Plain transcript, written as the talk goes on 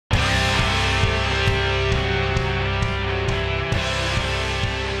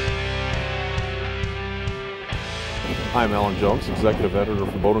Hi, I'm Alan Jones, Executive Editor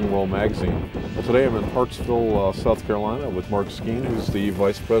for Boating World Magazine. Well, today I'm in Hartsville, South Carolina with Mark Skeen, who's the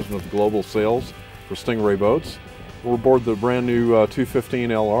Vice President of Global Sales for Stingray Boats. We're aboard the brand new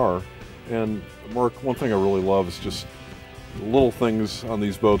 215LR. And Mark, one thing I really love is just little things on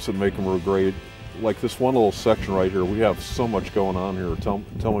these boats that make them real great. Like this one little section right here, we have so much going on here. Tell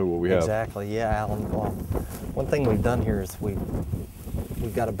me what we have. Exactly, yeah, Alan. Well, one thing we've done here is we've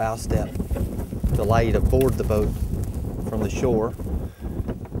got a bow step to allow you to board the boat from the shore.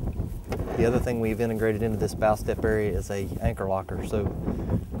 The other thing we've integrated into this bow step area is a anchor locker. So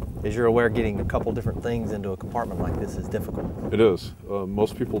as you're aware, getting a couple different things into a compartment like this is difficult. It is.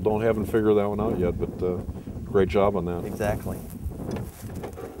 Most people haven't figured that one out yet, but great job on that. Exactly.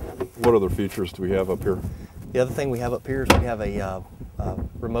 What other features do we have up here? The other thing we have up here is we have a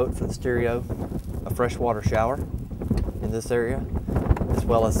remote for the stereo, a freshwater shower in this area, as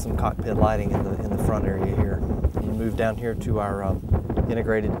well as some cockpit lighting in the front area here. You move down here to our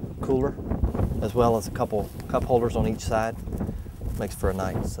integrated cooler, as well as a couple cup holders on each side. Makes for a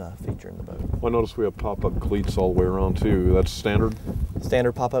nice feature in the boat. Well, I noticed we have pop-up cleats all the way around too. That's standard?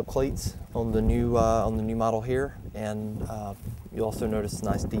 Standard pop-up cleats on the new model here, and you also notice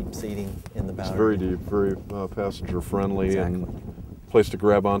nice deep seating in the bow. It's very deep, very passenger friendly, Exactly. and place to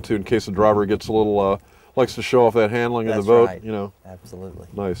grab onto in case the driver gets a little likes to show off that handling in the boat. Right. You know. Absolutely.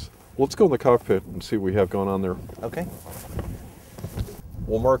 Nice. Well, let's go in the cockpit and see what we have going on there. Okay.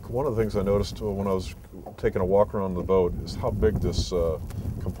 Well, Mark, one of the things I noticed when I was taking a walk around the boat is how big this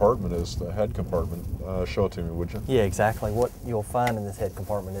compartment is, the head compartment. Show it to me, would you? Yeah, exactly. What you'll find in this head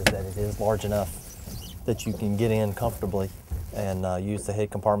compartment is that it is large enough that you can get in comfortably and use the head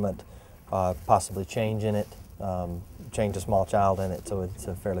compartment, possibly change in it, change a small child in it, so it's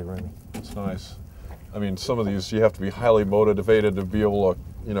fairly roomy. It's nice. I mean, some of these you have to be highly motivated to be able to,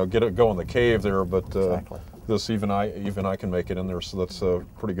 you know, go in the cave there, but Exactly. this even I can make it in there, so that's a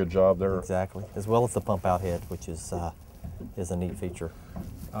pretty good job there. Exactly, as well as the pump out head, which is a neat feature.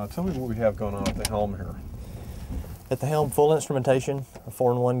 Tell me what we have going on at the helm here. At the helm, full instrumentation, a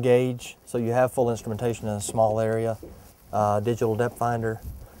 4-in-1 gauge, so you have full instrumentation in a small area, digital depth finder,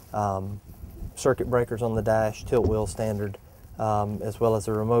 circuit breakers on the dash, tilt wheel standard, as well as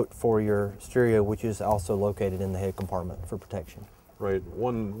a remote for your stereo, which is also located in the head compartment for protection. Right.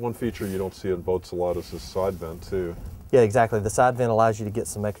 One feature you don't see in boats a lot is this side vent too. Yeah, exactly. The side vent allows you to get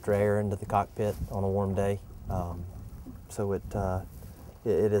some extra air into the cockpit on a warm day, so it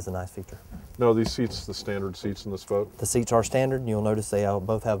is a nice feature. No, these seats, the standard seats in this boat? The seats are standard. You'll notice they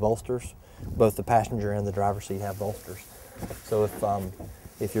both have bolsters. Both the passenger and the driver's seat have bolsters. So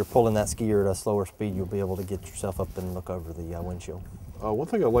if you're pulling that skier at a slower speed, you'll be able to get yourself up and look over the windshield. One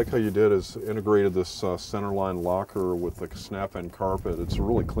thing I like how you did is integrated this centerline locker with the snap-in carpet. It's a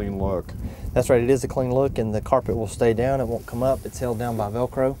really clean look. That's right. It is a clean look, and the carpet will stay down. It won't come up. It's held down by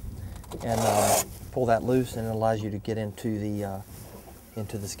Velcro, and pull that loose, and it allows you to get into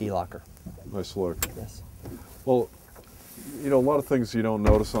the ski locker. Nice look. Yes. Well, you know, a lot of things you don't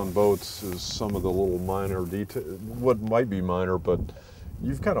notice on boats is some of the little minor detail, what might be minor, but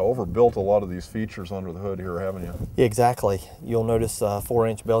you've kind of overbuilt a lot of these features under the hood here, haven't you? Yeah, exactly. You'll notice a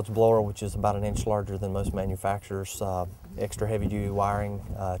 4-inch bilge blower, which is about an inch larger than most manufacturers. Extra heavy-duty wiring,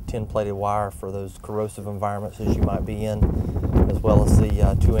 tin-plated wire for those corrosive environments as you might be in, as well as the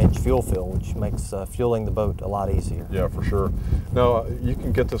 2-inch fuel fill, which makes fueling the boat a lot easier. Yeah, for sure. Now, you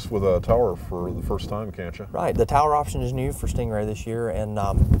can get this with a tower for the first time, can't you? Right. The tower option is new for Stingray this year, and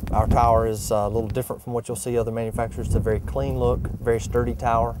our tower is a little different from what you'll see other manufacturers. It's a very clean look, very sturdy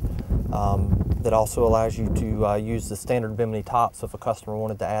tower that also allows you to use the standard bimini top. So if a customer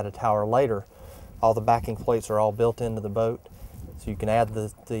wanted to add a tower later, all the backing plates are all built into the boat, so you can add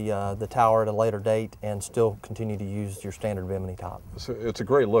the tower at a later date and still continue to use your standard bimini top. So it's a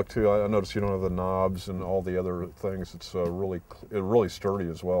great look too. I noticed you don't have the knobs and all the other things. It's really sturdy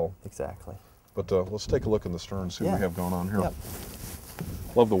as well. Exactly. But let's take a look in the stern and see what we have going on here. Yep.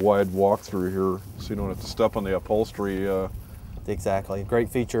 Love the wide walk-through here, so you don't have to step on the upholstery. Exactly. Great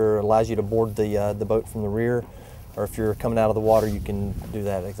feature. Allows you to board the boat from the rear, or if you're coming out of the water, you can do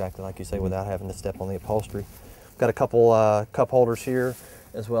that exactly like you say without having to step on the upholstery. We've got a couple cup holders here,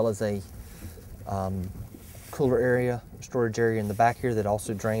 as well as a cooler area, storage area in the back here that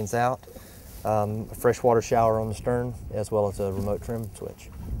also drains out. A freshwater shower on the stern, as well as a remote trim switch.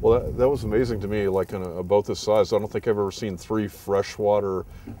 Well, that was amazing to me, like in a boat this size. I don't think I've ever seen 3 freshwater.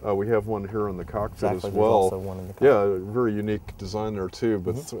 We have one here in the cockpit as well. There's also one in the cockpit. Yeah, very unique design there too.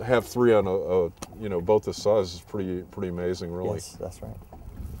 But have 3 on a boat this size is pretty amazing, really. Yes, that's right.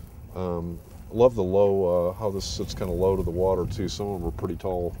 Love the low, how this sits kind of low to the water too. Some of them are pretty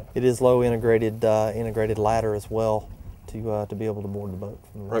tall. It is low integrated ladder as well. to be able to board the boat.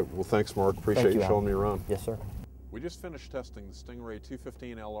 Right. Well, thanks, Mark. Appreciate you showing me around. Yes, sir. We just finished testing the Stingray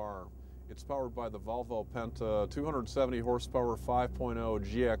 215LR. It's powered by the Volvo Penta 270 horsepower 5.0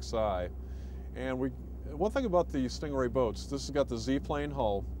 GXI. And one thing about the Stingray boats, this has got the Z-plane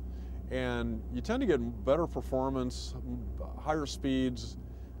hull, and you tend to get better performance, higher speeds,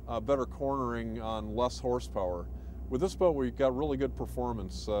 better cornering on less horsepower. With this boat, we got really good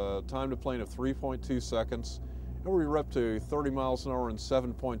performance. Time to plane of 3.2 seconds, and we were up to 30 miles an hour in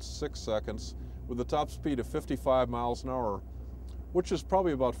 7.6 seconds with a top speed of 55 miles an hour, which is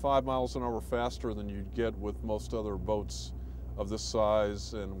probably about 5 miles an hour faster than you'd get with most other boats of this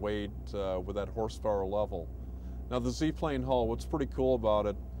size and weight with that horsepower level. Now the Z-plane hull, what's pretty cool about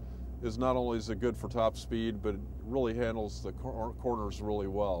it is not only is it good for top speed, but it really handles the corners really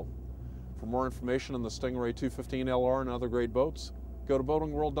well. For more information on the Stingray 215LR and other great boats, go to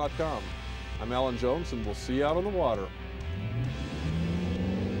boatingworld.com. I'm Alan Jones, and we'll see you out on the water.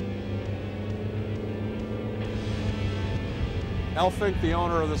 Al Fink, the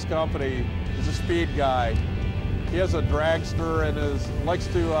owner of this company, is a speed guy. He has a dragster and likes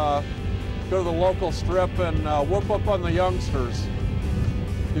to go to the local strip and whoop up on the youngsters.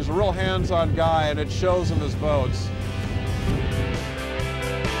 He's a real hands-on guy, and it shows in his boats.